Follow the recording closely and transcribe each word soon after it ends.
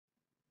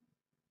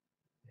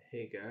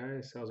Hey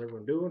guys, how's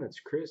everyone doing? It's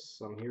Chris.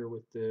 I'm here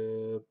with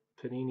the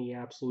Panini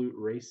Absolute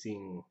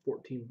Racing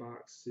 14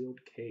 box sealed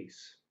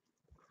case.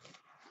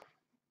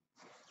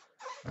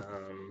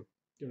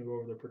 Gonna go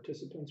over the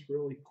participants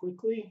really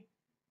quickly,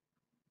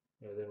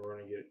 and then we're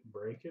gonna get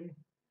breaking.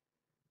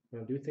 I'm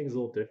gonna do things a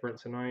little different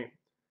tonight.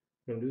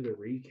 I'm gonna do the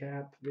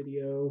recap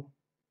video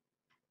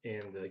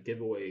and the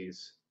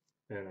giveaways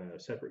in a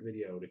separate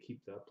video to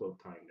keep the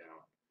upload time down.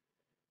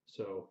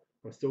 So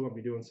I'm still gonna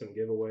be doing some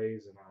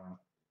giveaways, and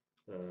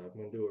I'm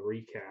going to do a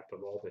recap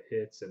of all the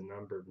hits and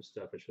numbers and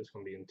stuff. It's just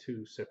going to be in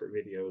two separate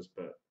videos,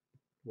 but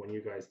when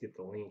you guys get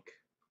the link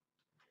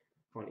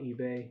on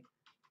eBay,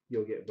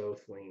 you'll get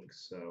both links.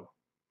 So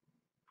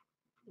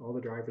all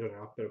the drivers are in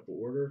alphabetical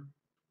order.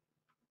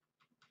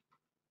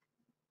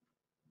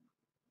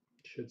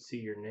 Should see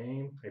your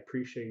name. I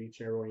appreciate each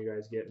and every one of you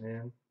guys getting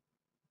in.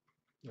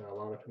 A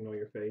lot of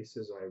familiar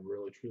faces. I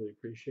really, truly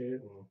appreciate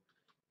it. And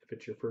if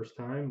it's your first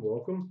time,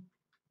 welcome.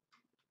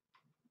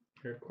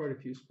 There are quite a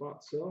few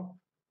spots still.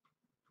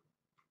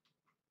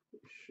 You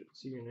should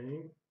see your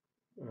name.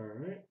 All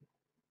right.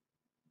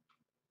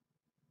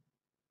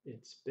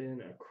 It's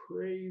been a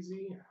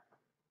crazy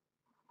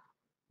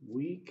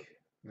week.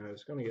 I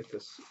was going to get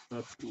this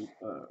up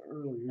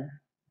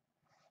earlier,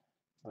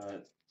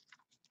 but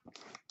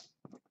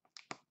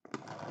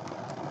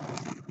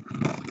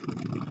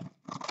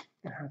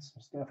I had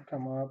some stuff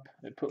come up.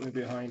 It put me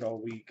behind all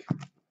week.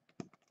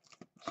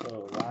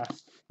 So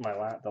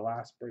the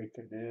last break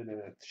I did,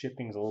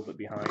 shipping's a little bit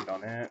behind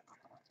on it.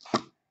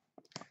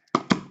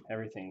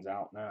 Everything's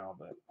out now,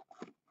 but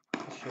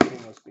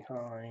shipping was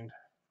behind.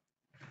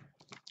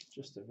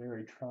 Just a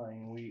very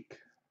trying week.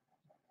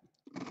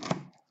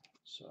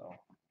 So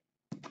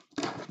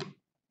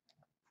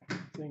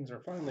things are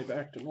finally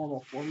back to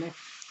normal for me.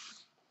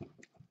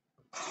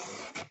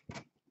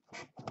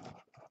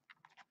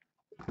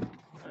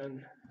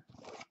 And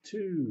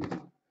 2,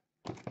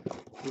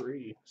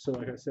 3. So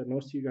like I said,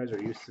 most of you guys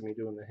are used to me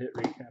doing the hit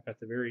recap at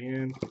the very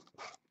end.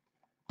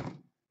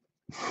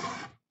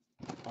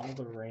 All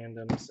the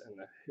randoms and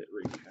the hit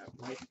recap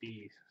might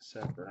be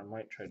separate. I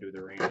might try to do the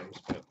randoms,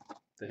 but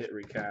the hit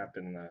recap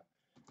and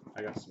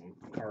I got some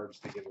cards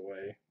to give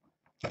away.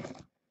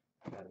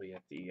 That'll be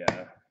at the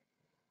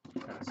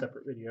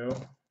separate video,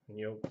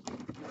 and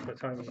by the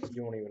time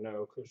you won't even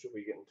know because you'll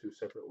be getting 2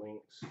 separate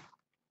links.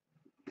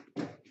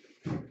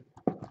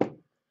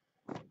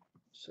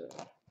 So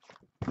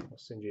I'll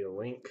send you a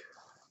link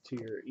to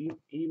your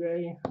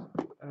eBay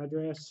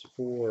address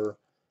for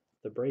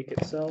the break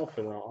itself,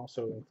 and I'll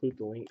also include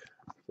the link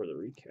for the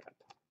recap.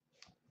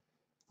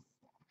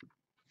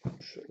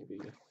 Shouldn't be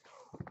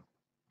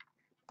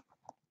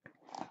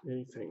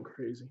anything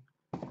crazy.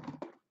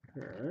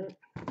 Alright.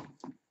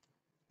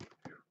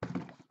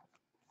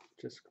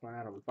 Just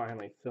glad I'm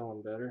finally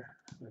feeling better.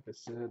 Like I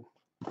said,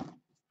 it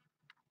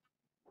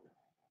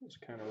was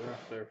kind of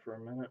rough there for a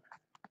minute.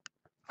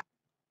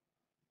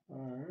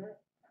 Alright.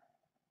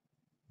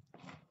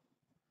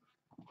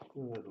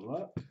 Good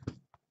luck.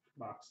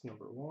 Box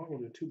number 1. We'll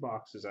do 2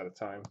 boxes at a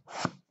time.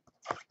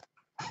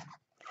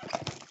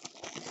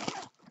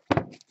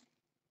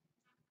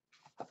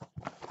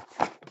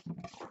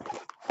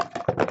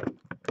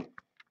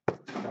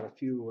 Got a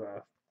few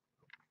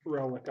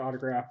relic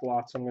autograph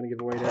lots I'm going to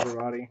give away to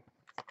everybody.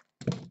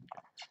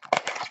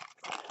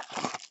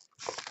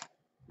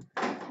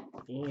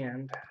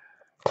 And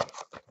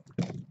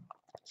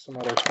some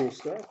other cool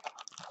stuff.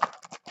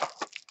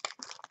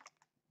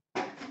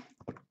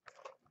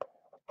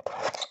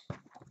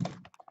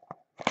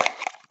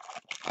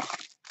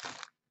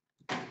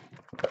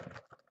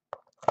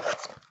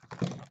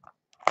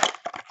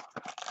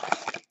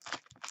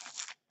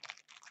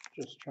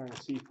 Just trying to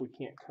see if we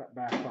can't cut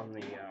back on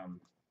the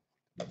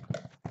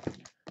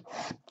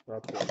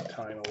upload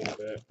time a little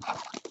bit.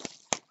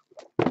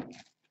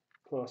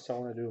 Plus, I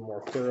want to do a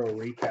more thorough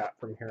recap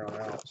from here on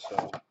out,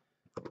 so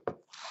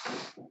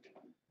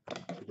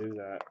to do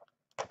that,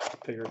 I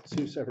figured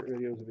 2 separate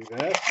videos would be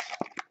best.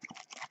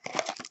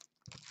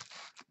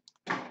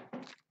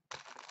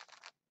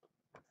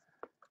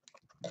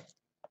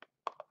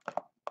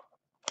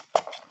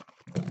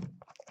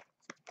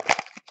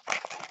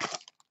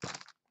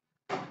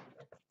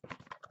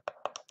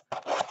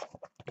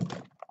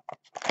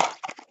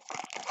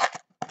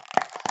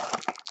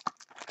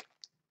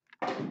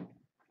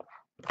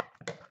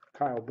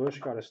 Kyle Busch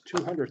got his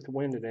 200th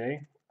win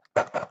today.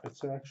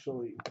 It's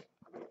actually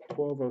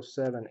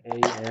 12:07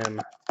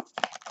 a.m.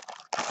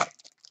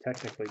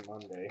 technically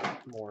Monday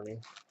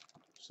morning,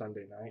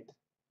 Sunday night.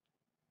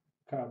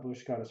 Kyle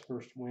Busch got his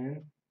first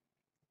win.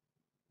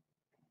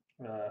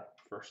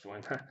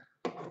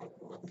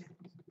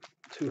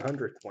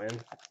 200th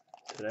win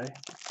today.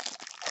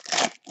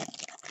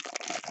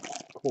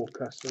 Cole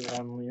Custer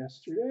won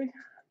yesterday.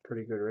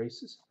 Pretty good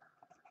races.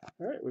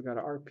 All right, we got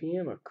an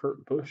RPM of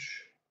Kurt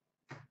Busch,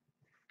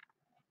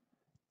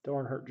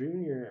 Dornhart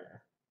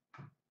Jr.,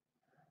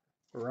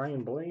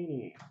 Ryan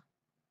Blaney,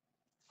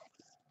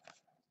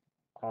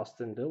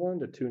 Austin Dillon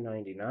to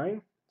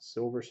 299,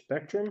 Silver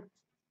Spectrum,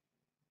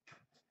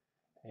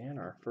 and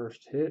our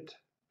first hit,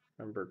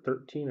 Number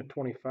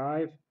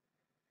 13/25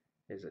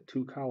 is a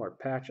 2-collar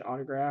patch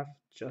autograph,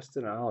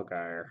 Justin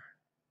Allgaier.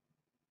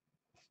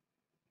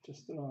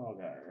 Justin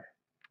Allgaier.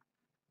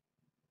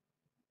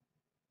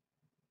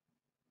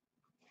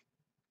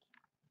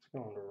 It's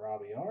going to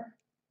Robbie R.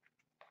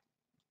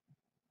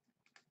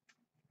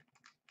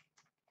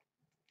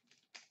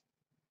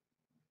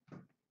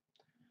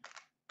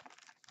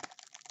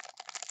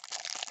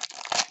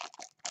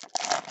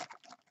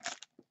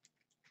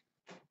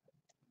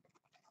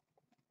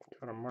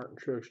 Got a Martin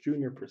Truex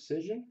Jr.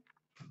 Precision.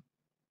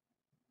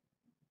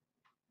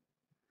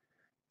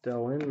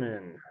 Dell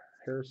Inman,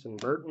 Harrison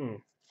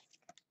Burton,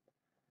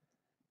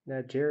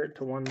 Ned Jarrett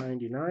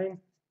 /199.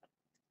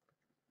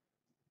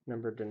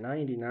 Number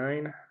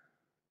 /99,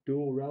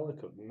 dual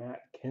relic of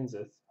Matt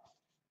Kenseth.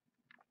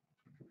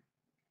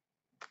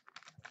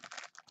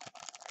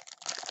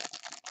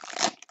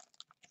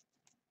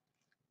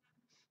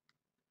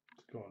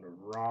 It's going to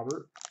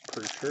Robert,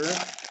 for sure.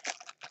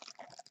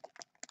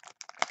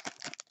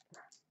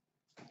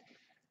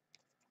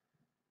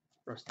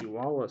 Rusty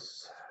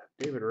Wallace,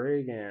 David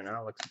Reagan,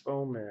 Alex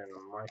Bowman,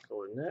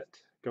 Michael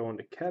Annette. Going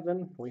to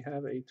Kevin, we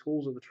have a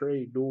Tools of the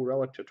Trade dual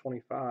relic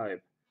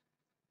 /25.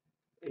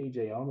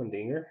 AJ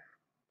Allmendinger.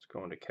 It's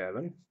going to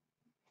Kevin.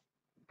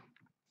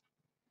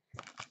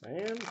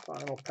 And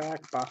final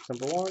pack, box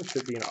number 1,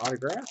 should be an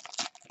autograph.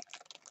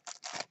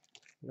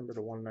 Number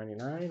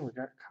 /199, we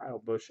got Kyle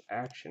Busch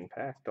action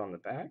packed on the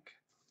back.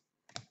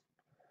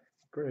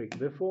 Greg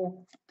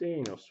Biffle,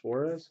 Daniel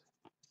Suarez,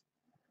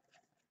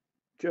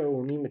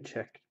 Joe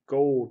Nemechek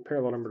gold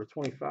parallel number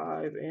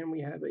 /25, and we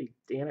have a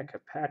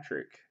Danica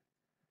Patrick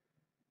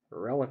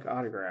relic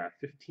autograph,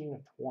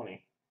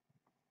 15/20.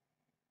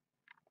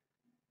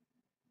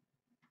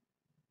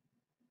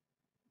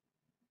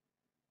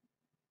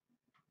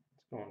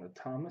 It's going to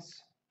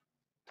Thomas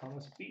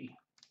B.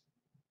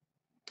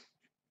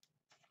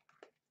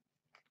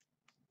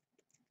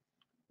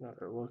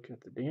 Another look at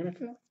the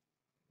Danica.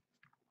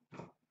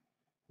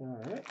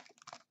 All right.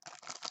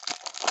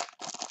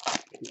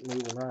 Keep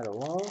moving right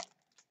along.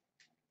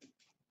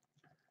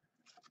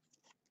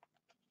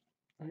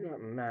 I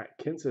got Matt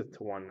Kenseth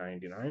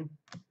 /199.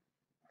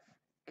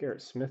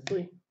 Garrett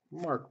Smithley,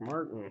 Mark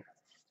Martin.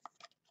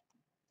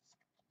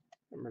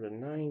 Number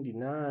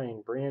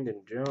 /99,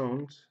 Brandon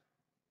Jones.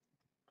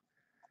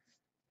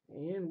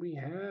 And we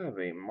have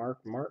a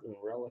Mark Martin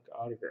relic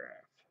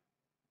autograph.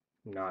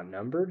 Not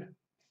numbered.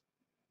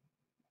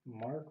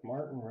 Mark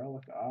Martin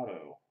relic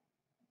auto.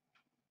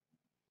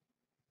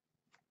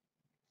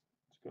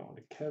 It's going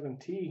to Kevin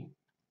T.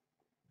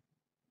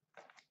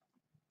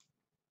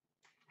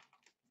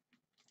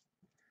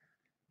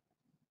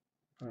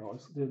 I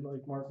always did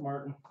like Mark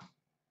Martin.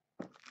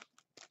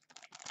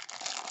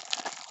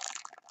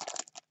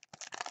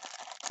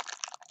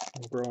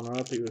 Growing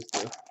up, he was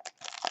the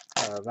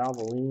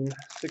Valvoline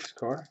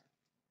 6-car.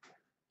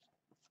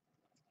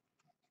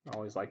 I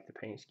always liked the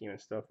paint scheme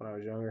and stuff when I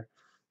was younger.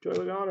 Joey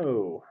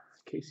Logano,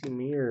 Casey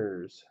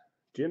Mears,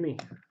 Jimmy,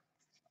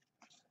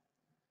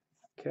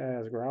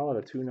 Kaz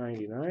Grala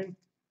 /299.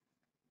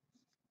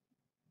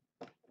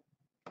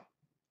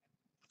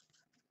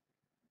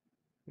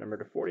 Number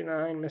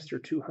 /49,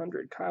 Mr.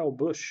 200, Kyle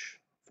Busch,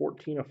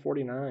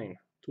 14/49,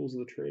 Tools of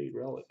the Trade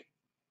relic.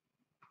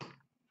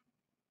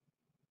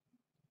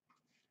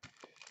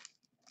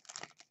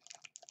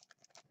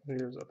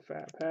 Here's a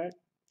fat pack.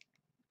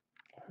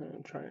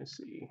 I'm trying to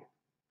see.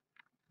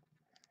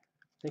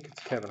 I think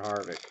it's Kevin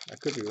Harvick. I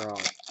could be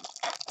wrong.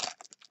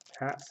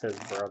 Hat says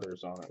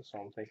Brothers on it, so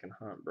I'm thinking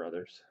Hunt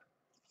Brothers.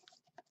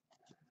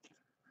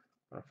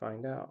 I'll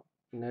find out.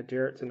 Ned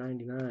Jarrett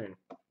 /99.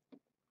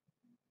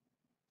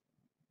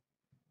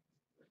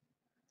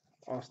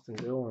 Austin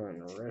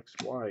Dillon, Rex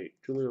White,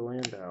 Julia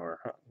Landauer.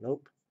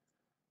 Nope.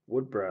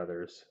 Wood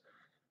Brothers.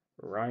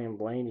 Ryan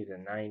Blaney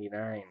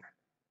 /99.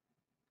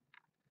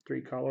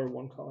 3-color,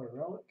 1-color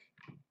relic.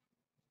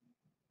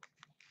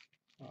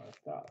 I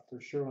thought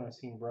for sure when I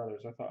seen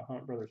Brothers, I thought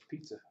Hunt Brothers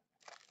Pizza.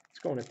 It's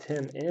going to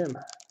Tim M.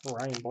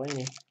 Ryan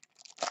Blaney.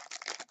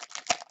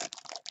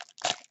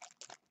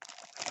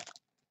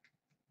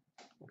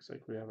 Looks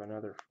like we have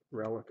another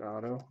relic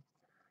auto.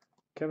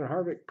 Kevin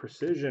Harvick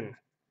Precision.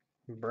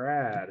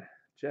 Brad.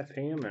 Jeff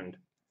Hammond.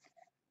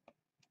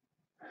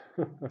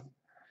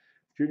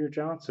 Junior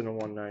Johnson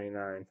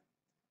 /199.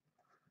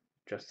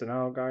 Justin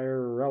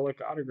Allgaier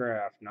relic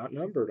autograph. Not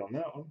numbered on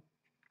that one.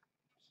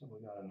 So we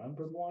got a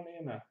numbered one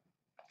and a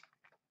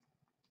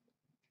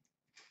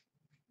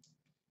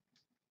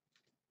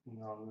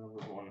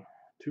non-numbered one.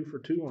 2 for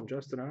 2 on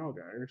Justin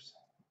Allgaier's.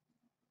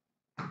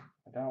 I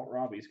doubt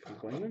Robbie's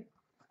complaining.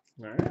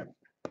 Alright.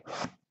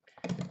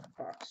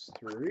 Box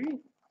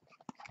 3.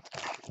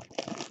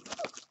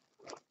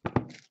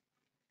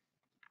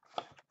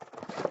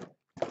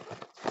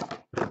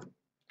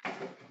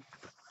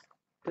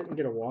 Didn't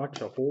get to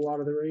watch a whole lot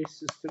of the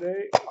races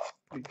today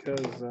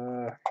because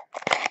I'm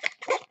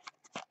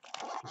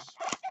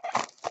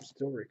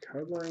still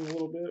recovering a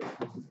little bit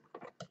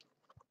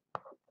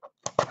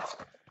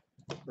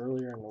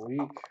earlier in the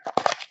week.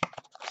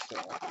 So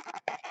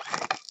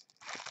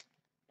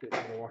didn't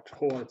to watch a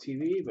whole lot of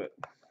TV, but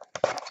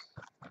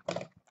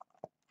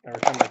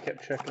every time I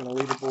kept checking the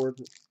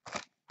leaderboard,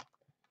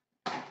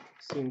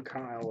 seeing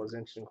Kyle was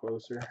inching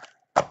closer.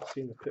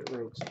 Seeing the pit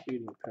road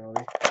speeding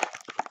penalty.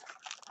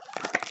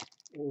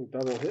 Ooh,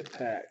 double hit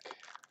pack.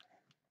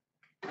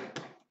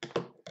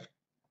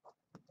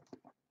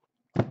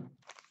 Got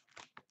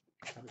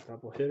a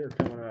double hitter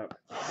coming up.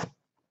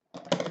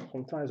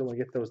 Sometimes when we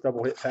get those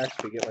double hit packs,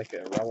 we get like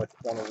a relic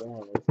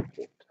 101. We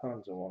get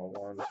tons of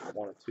 101s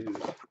or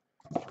 102s.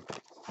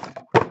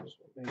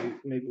 So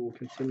maybe we'll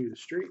continue the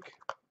streak.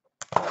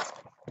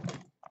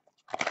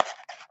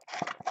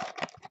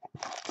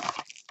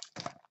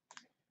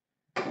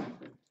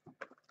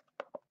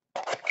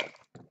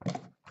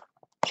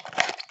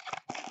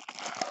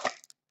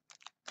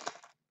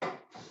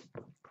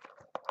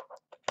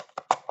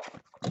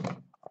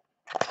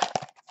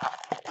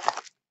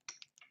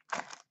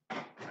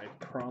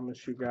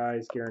 Promise you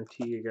guys,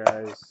 guarantee you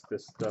guys,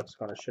 this stuff's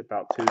going to ship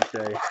out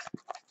Tuesday.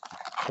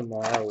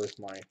 Tomorrow is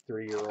my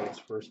 3-year-old's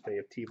first day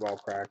of t-ball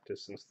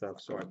practice and stuff,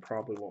 so I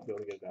probably won't be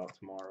able to get it out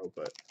tomorrow,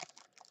 but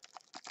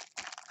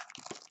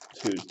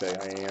Tuesday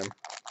I am.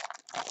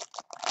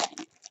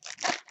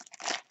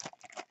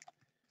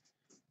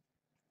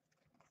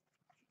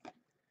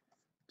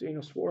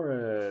 Daniel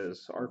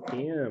Suarez,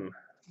 RPM,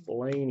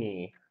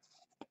 Blaney.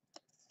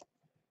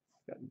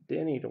 Got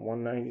Denny to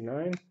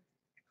 199.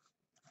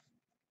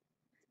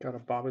 Got a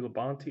Bobby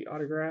Labonte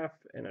autograph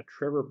and a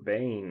Trevor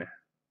Bain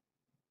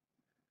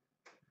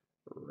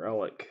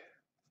relic.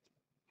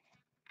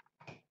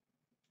 It's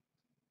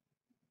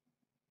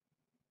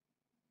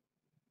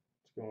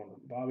going to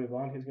Bobby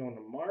Labonte's going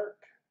to Mark.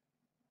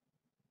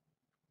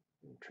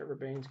 And Trevor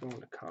Bain's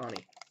going to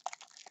Connie.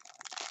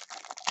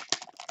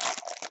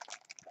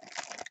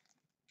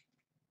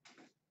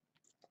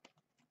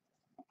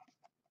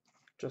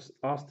 Just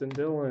Austin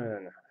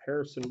Dillon,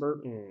 Harrison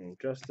Burton,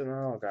 Justin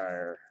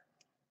Allgaier,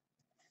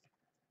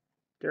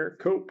 Derek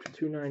Cope to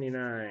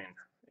 299,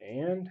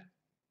 and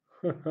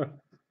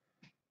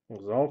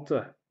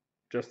Zalta,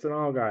 Justin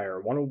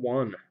Allgaier,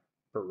 101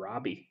 for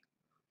Robbie.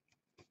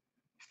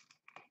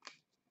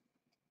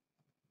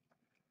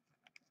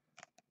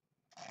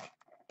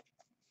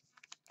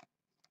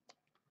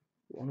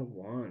 One of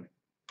one.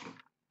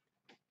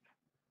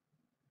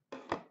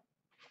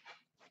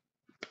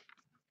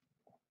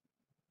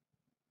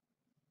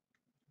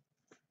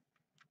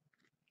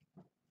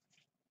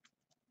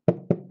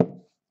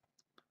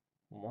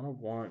 One of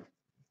one.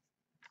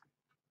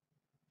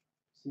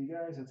 See,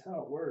 guys, that's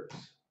how it works.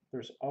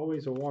 There's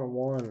always a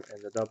 1-of-1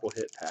 in the double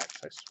hit packs,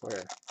 I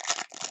swear.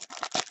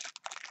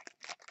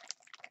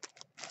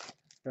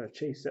 Got a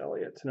Chase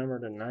Elliott to number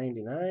to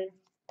 99.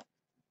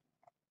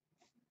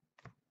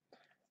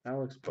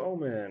 Alex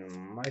Bowman,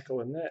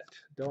 Michael Annette,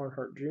 Dylan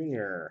Hart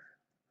Jr.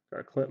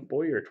 Got a Clint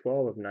Boyer,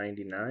 12 of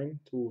 99.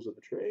 Tools of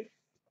the trade.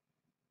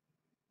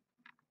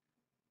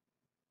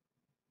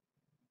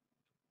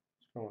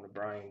 It's going to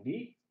Brian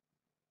D.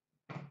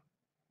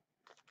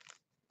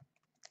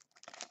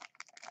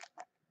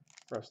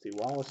 Rusty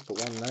Wallace to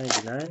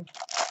 199.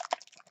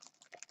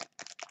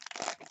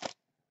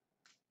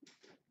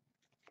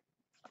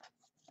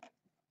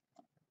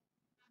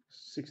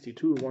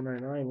 '62 of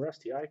 199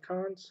 Rusty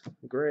Icons.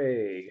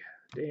 Greg,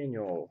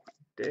 Daniel,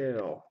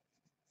 Dale,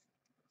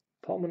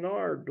 Paul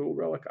Menard, dual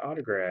relic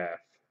autograph.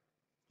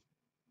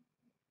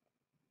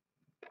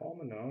 Paul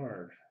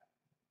Menard.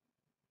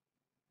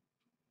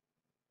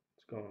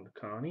 It's going to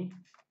Connie.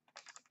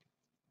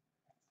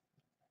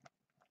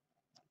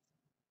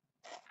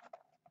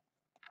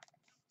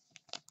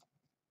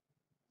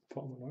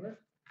 Paul Menard.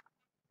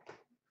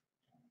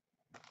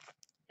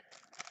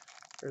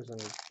 There's a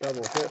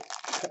double hit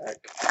pack.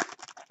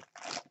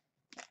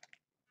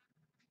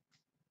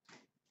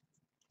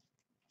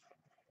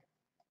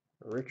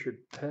 Richard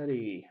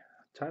Petty,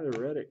 Tyler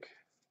Reddick.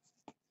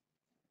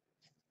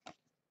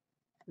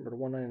 Number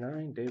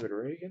 199, David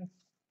Reagan.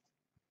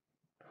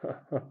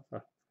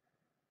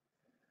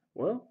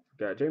 Well,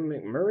 got Jamie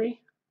McMurray,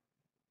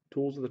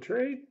 Tools of the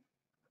Trade,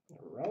 a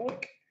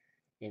relic,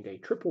 and a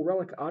triple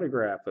relic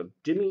autograph of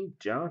Jimmy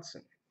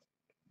Johnson.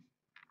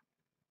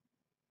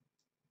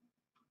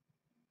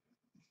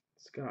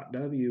 Scott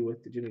W.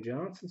 with the Jimmy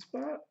Johnson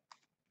spot.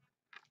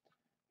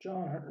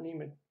 John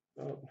Herman,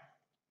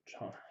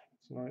 John,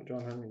 it's not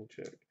John Herman,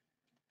 check.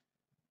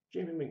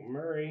 Jamie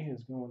McMurray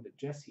is going to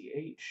Jesse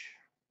H.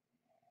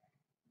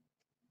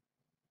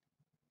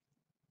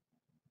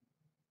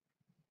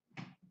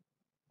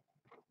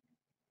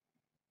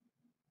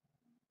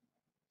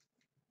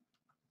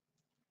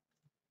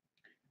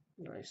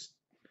 Nice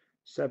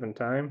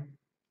 7-time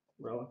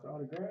relic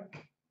autograph.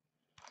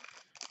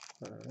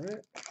 All right.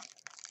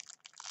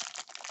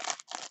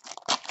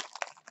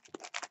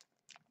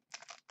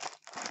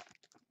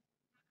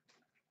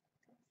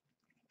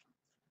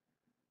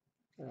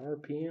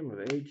 RPM of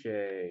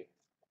AJ,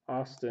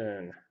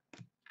 Austin,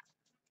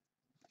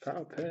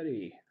 Kyle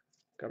Petty,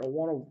 got a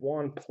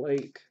 1-of-1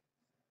 plate.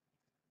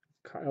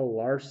 Kyle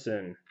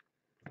Larson,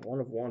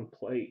 1-of-1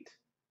 plate.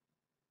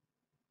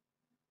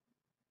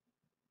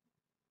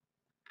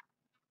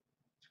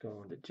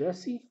 going to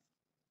Jesse.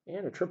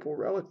 And a triple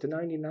relic to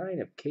 99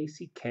 of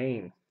Casey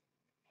Kane.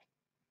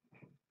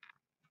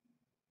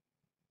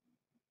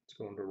 It's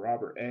going to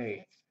Robert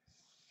A.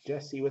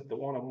 Jesse with the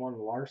 1-of-1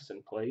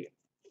 Larson plate.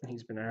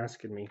 He's been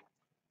asking me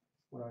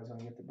when I was going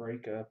to get the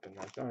break up, and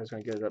I thought I was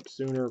going to get it up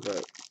sooner,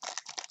 but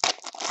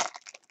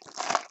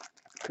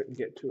couldn't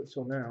get to it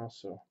till now,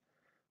 so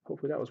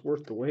hopefully that was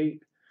worth the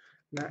wait.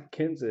 Matt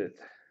Kenseth,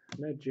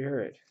 Ned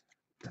Jarrett,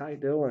 Ty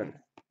Dillon,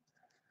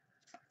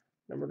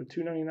 number to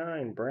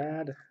 299,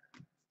 Brad,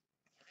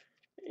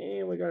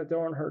 and we got a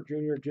Darn Hurt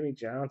Jr., Jimmy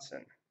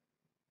Johnson,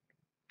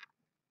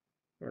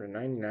 number to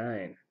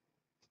 99.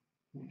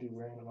 We'll do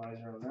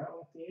randomizer on that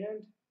one at the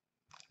end.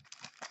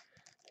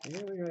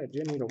 And we got a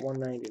Jimmy to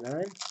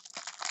 199.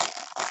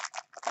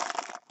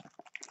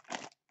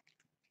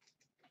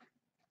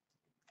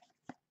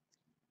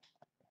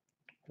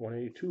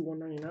 $182,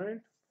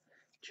 $199.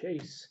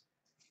 Chase,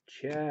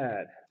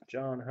 Chad,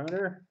 John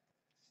Hunter.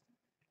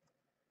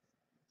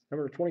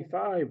 Number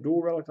 25,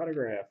 dual relic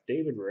autograph,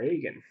 David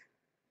Reagan.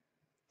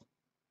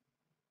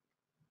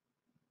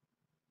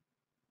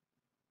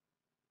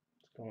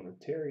 It's going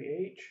to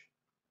Terry H.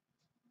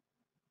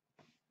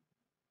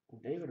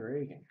 David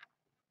Reagan.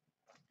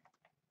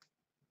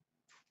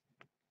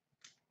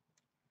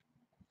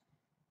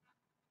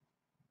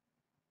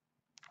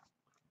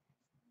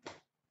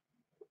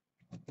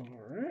 All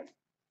right.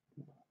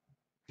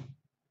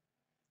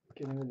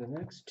 Get into the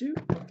next two.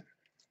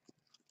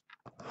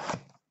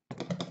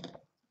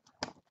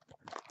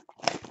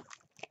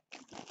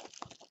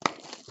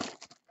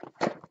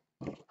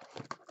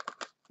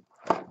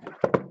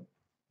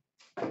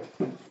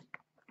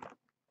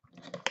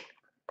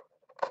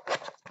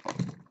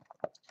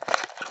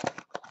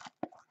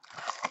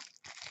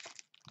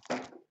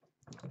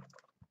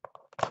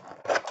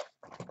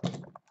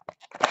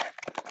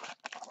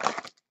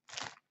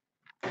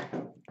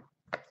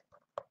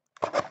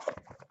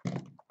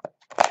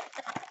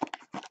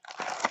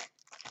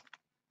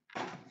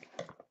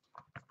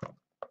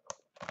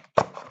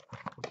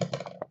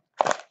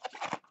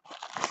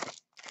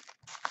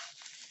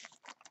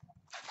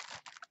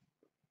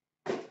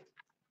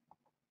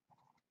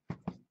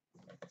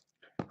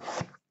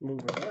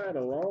 Moving right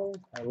along.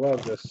 I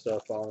love this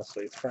stuff,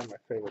 honestly. It's probably my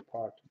favorite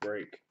pot to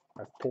break.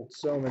 I've pulled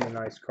so many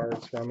nice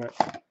cards from it.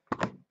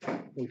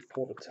 We've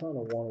pulled a ton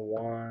of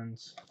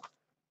 1-of-1s.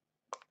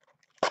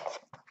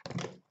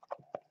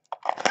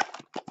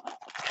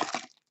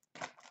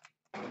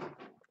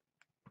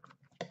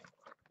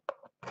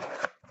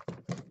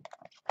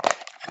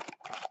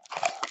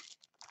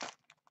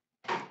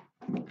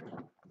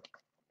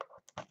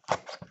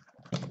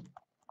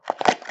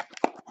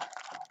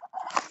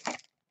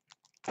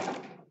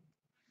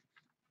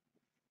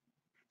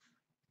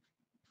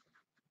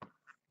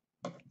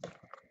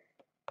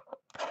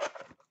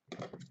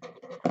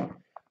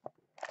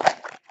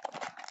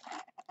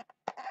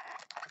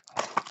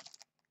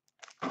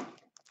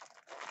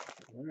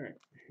 Alright,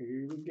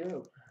 here we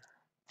go.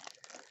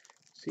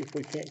 See if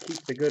we can't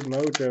keep the good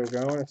mojo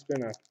going. It's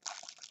been a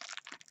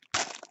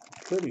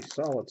pretty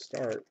solid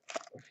start,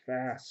 a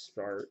fast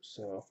start,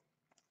 so.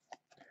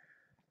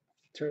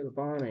 Terry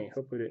Labonte,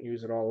 hope we didn't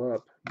use it all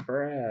up.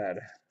 Brad.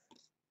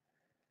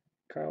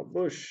 Kyle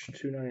Busch,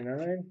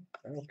 $2.99.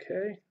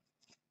 Okay.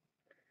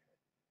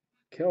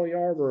 Kel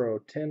Yarborough,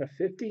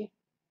 10/50.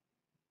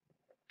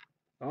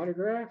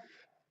 Autograph.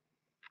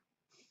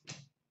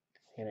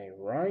 And a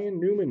Ryan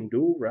Newman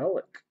dual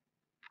relic.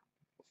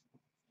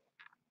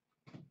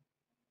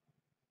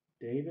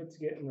 David's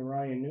getting the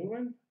Ryan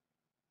Newman.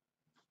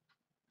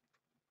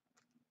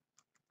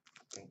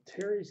 And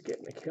Terry's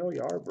getting the Kel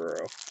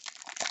Yarborough.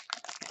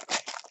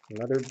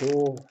 Another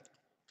dual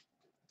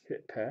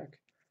hit pack.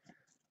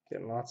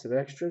 Getting lots of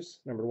extras.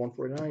 Number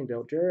 149,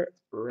 Dale Jarrett.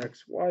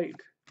 Rex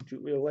White.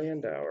 Julia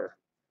Landauer.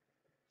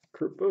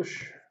 Kurt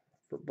Busch.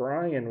 For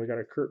Brian, we got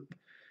a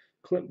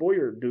Clint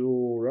Boyer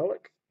dual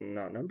relic.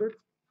 Not numbered.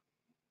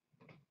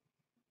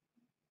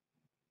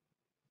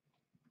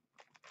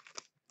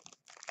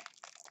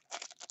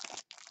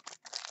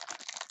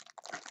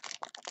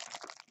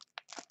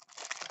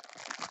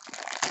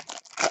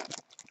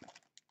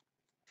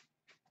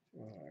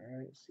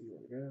 Alright, see where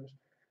it goes.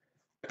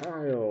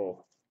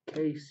 Kyle,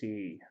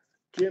 Casey,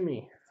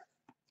 Jimmy,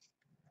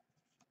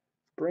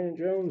 Brandon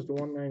Jones to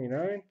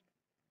 199,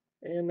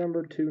 and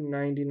number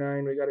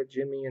 299, we got a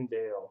Jimmy and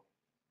Dale.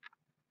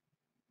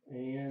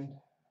 And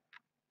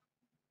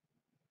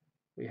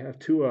we have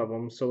two of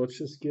them, so let's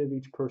just give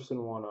each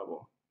person one of them.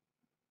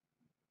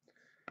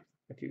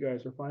 If you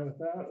guys are fine with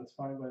that, it's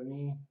fine by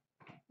me.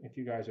 If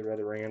you guys would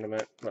rather random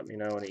it, let me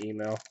know in an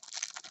email.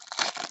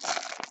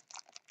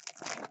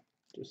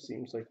 Just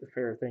seems like the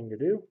fair thing to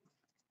do.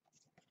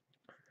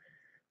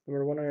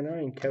 Number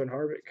 199, Kevin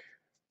Harvick.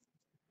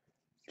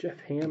 Jeff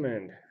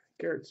Hammond,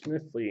 Garrett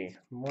Smithley,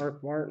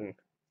 Mark Martin,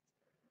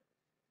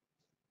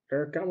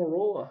 Eric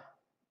Almirola.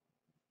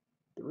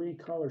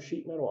 3-color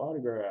sheet metal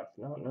autograph,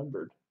 not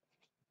numbered.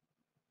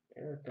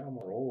 Eric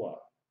Almirola.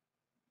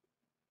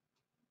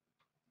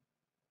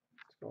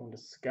 It's going to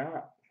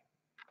Scott.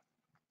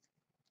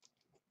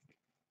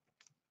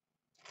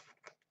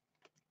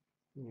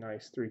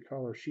 Nice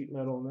 3-color sheet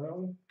metal on that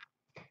one.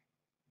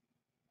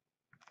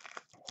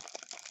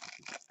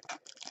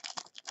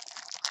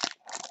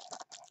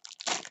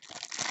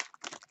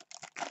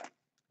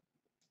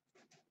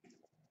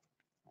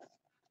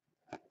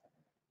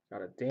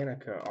 Got a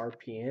Danica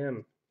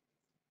RPM,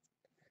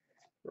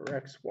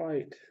 Rex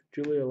White,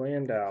 Julia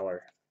Landauer,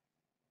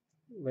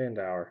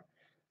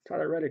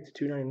 Tyler Reddick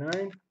to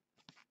 $2.99.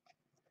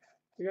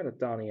 We got a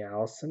Donnie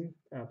Allison,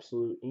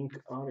 Absolute Ink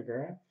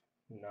autograph,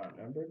 not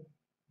numbered.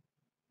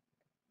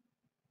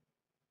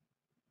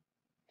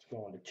 It's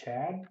going to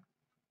Chad.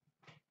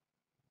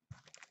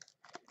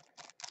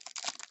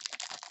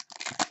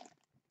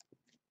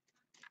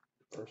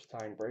 First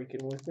time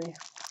breaking with me.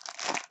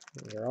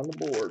 You're on the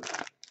board.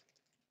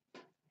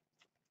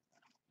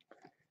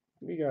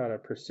 We got a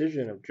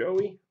Precision of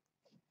Joey,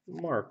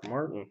 Mark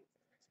Martin,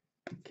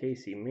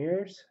 Casey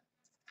Mears,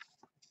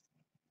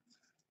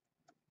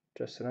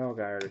 Justin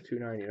Allgaier to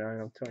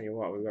 $2.99. I'm telling you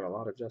what, we've got a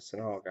lot of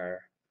Justin Allgaier.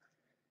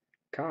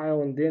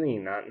 Kyle and Denny,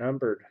 not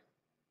numbered.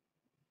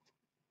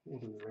 We'll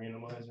do the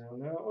randomizer on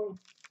that one.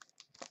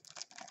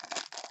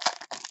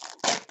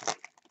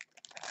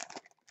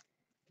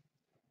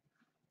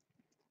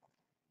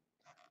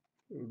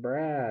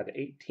 Brad,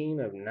 18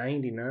 of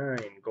 99,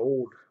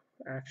 gold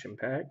action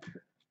pack.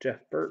 Jeff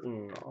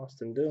Burton,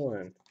 Austin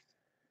Dillon,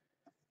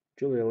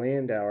 Julia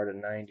Landauer to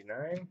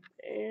 99,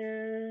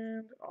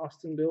 and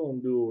Austin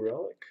Dillon dual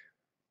relic,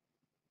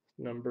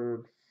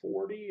 numbered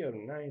 40 of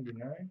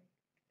 99.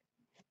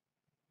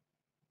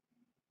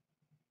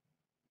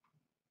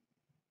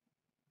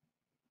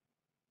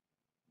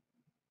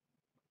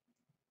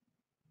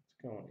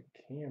 It's going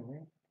to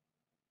Cameron.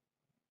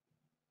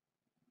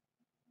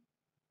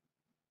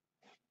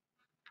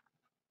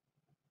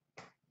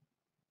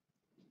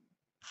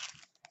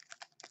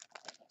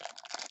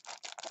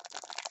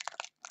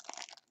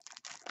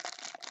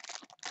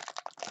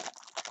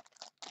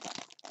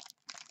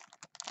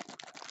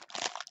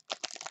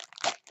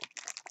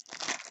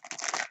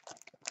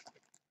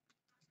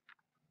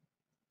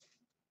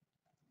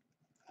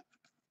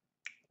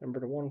 Number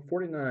to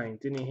 149,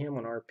 Denny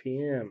Hamlin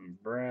RPM,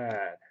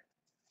 Brad,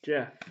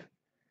 Jeff,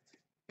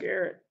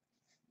 Garrett,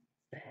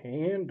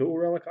 and dual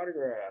relic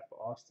autograph,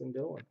 Austin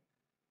Dillon.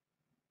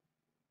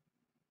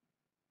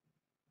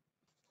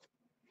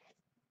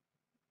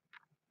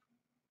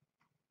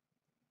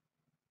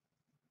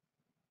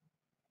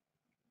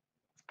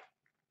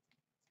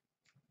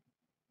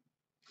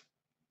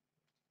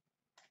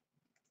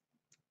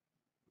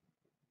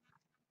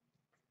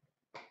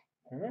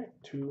 All right,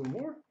 2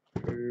 more.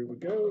 Here we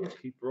go. Let's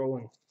keep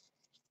rolling.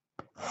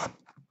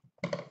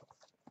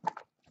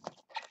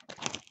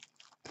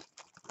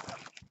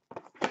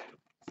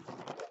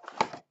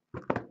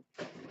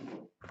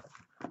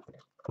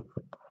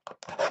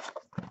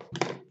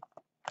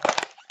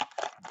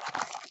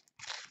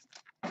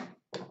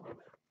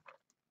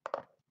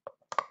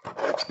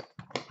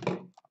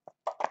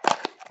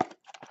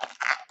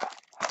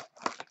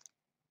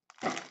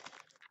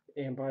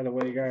 And by the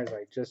way, guys,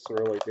 I just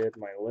really did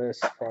my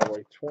list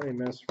probably 20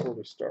 minutes before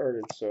we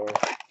started, so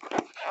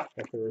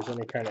if there was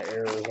any kind of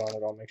errors on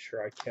it, I'll make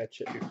sure I catch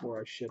it before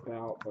I ship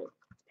out, but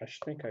I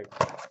think I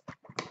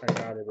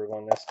got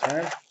everyone this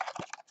time.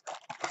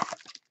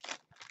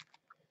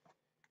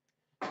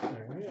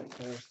 Alright,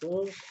 there's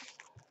those.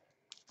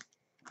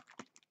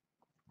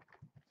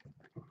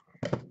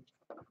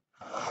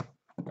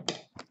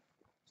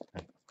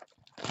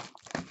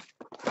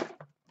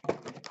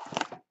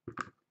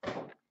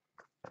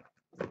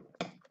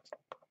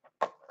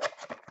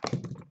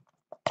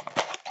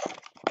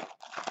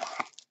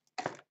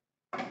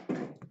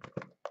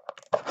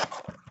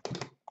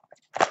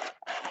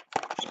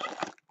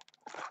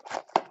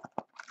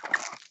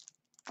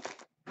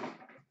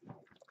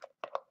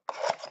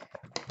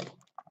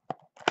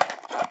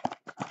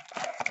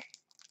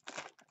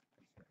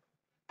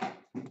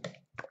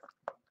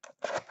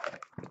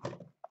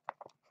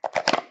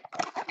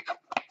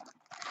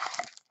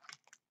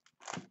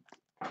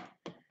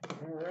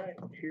 Alright,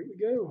 here we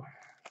go.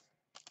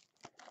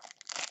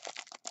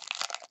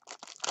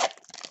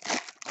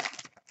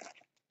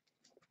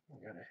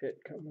 I got a hit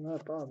coming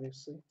up,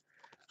 obviously.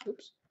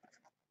 Oops.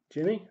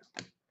 Jimmy,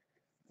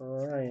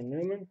 Ryan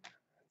Newman,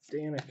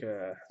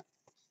 Danica,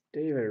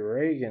 David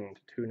Reagan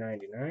to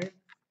 $2.99,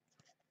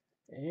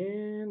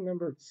 and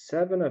numbered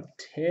 7 of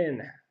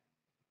 10.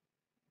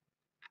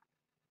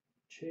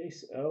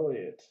 Chase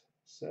Elliott,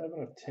 7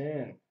 of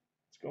 10.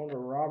 It's going to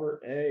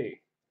Robert A.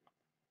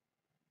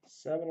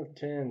 7 of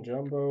 10,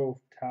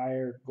 jumbo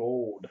tired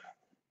gold.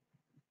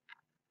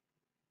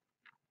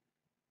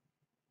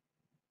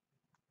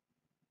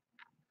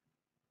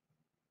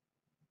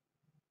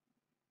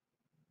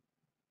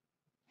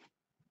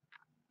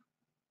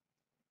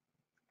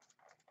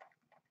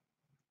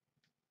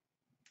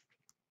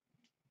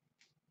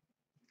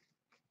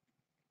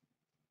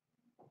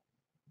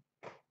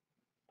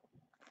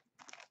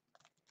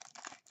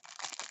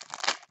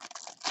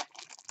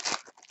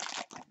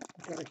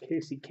 Got a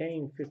Casey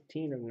Kane,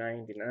 15 of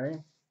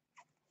 99.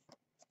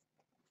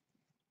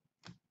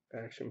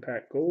 Action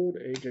Pack Gold,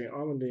 AJ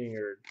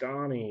Allmendinger,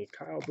 Donnie,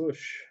 Kyle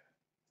Busch.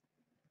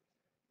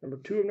 Number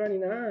 2 of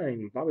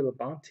 99, Bobby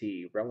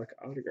Labonte, relic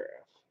autograph.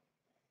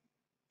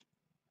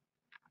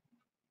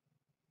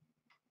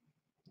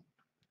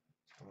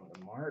 On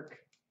the mark.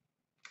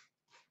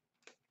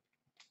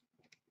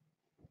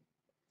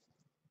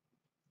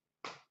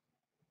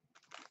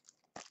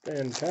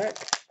 Then pack.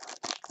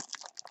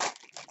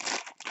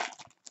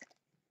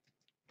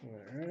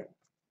 Alright.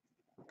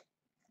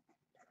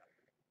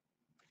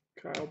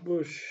 Kyle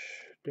Busch,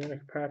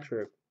 Danica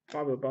Patrick,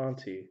 Bobby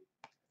Labonte,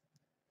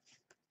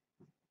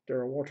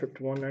 Darrell Waltrip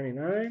to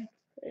 199,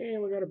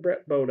 and we got a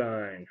Brett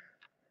Bodine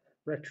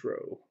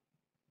retro.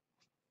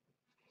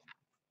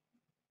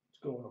 Let's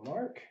go on the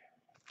mark.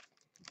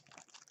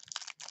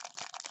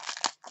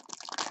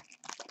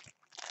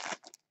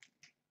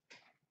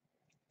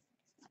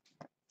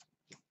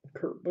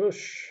 Kurt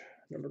Busch,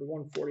 number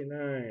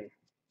 149.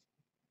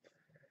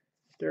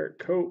 Derek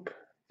Cope,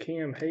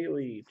 Cam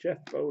Haley,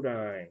 Jeff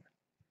Bodine.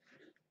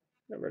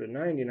 Number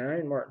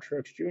 99, Martin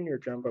Truex Jr.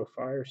 Jumbo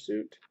Fire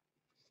Suit.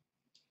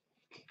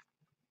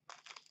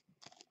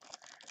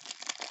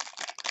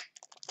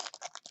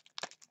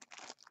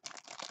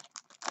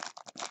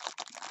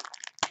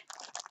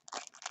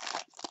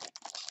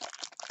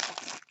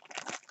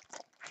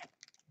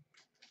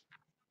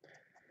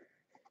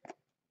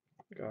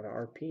 Got an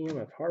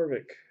RPM of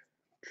Harvick,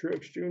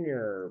 Truex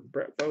Jr.,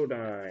 Brett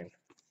Bodine,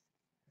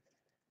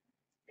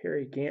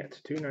 Harry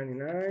Gant,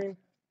 $2.99.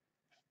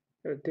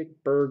 Got a Dick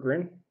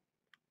Berggren.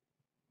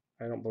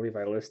 I don't believe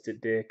I listed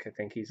Dick. I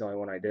think he's the only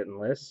one I didn't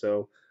list.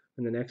 So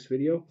in the next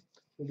video,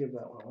 we'll give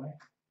that one away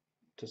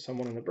to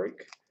someone in the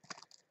break.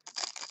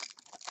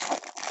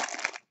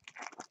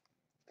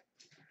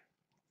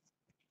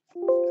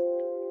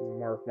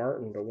 Mark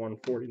Martin to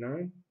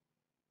 149.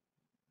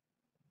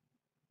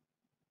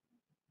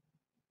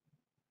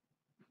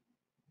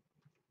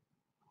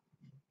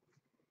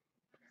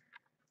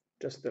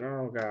 Justin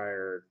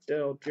Allgaier,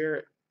 Dale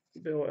Jarrett,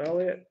 Bill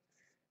Elliott,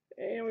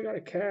 and we got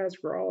a Kaz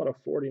Gralla to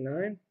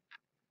 49.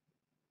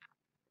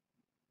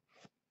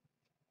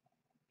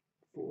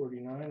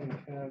 49 in the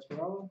Kaz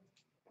Gralla.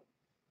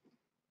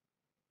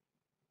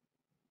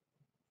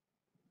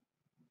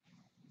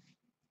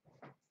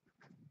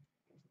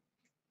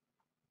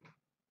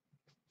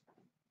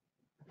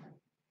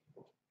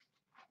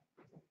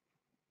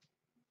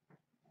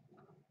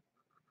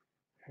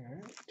 All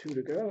right, 2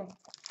 to go.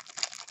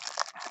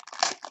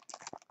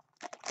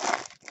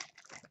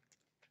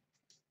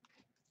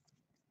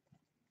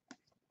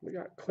 We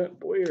got Clint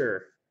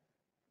Boyer,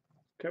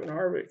 Kevin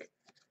Harvick,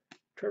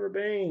 Trevor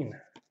Bayne,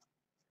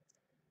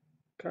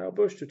 Kyle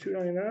Busch to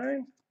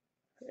 299,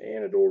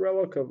 and a dual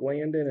relic of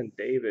Landon and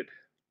David.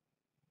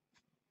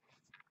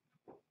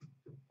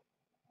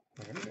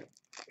 All right.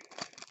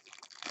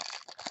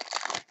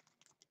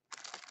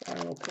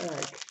 Final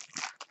pack.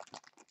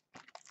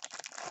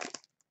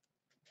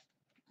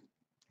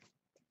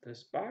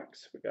 This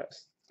box, we got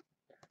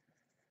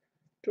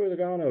Joey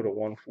Logano to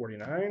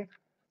 149,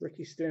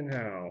 Ricky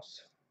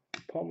Stenhouse,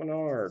 Paul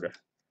Menard,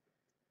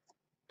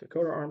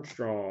 Dakota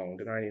Armstrong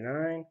to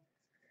 99,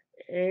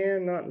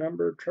 and not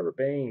numbered, Trevor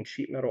Bayne,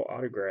 sheet metal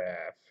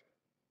autograph.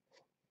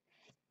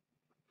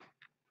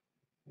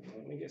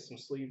 Let me get some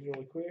sleeves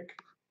really quick.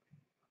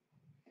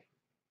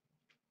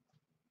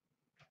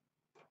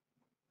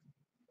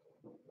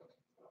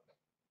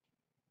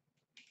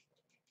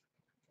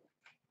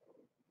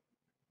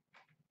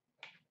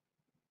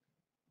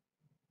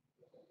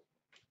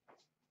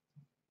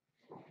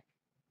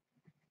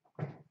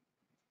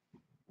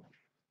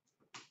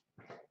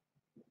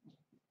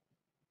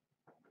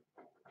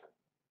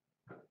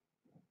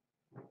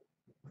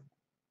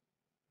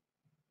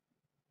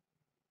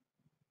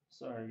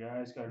 Sorry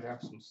guys, gotta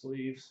grab some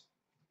sleeves.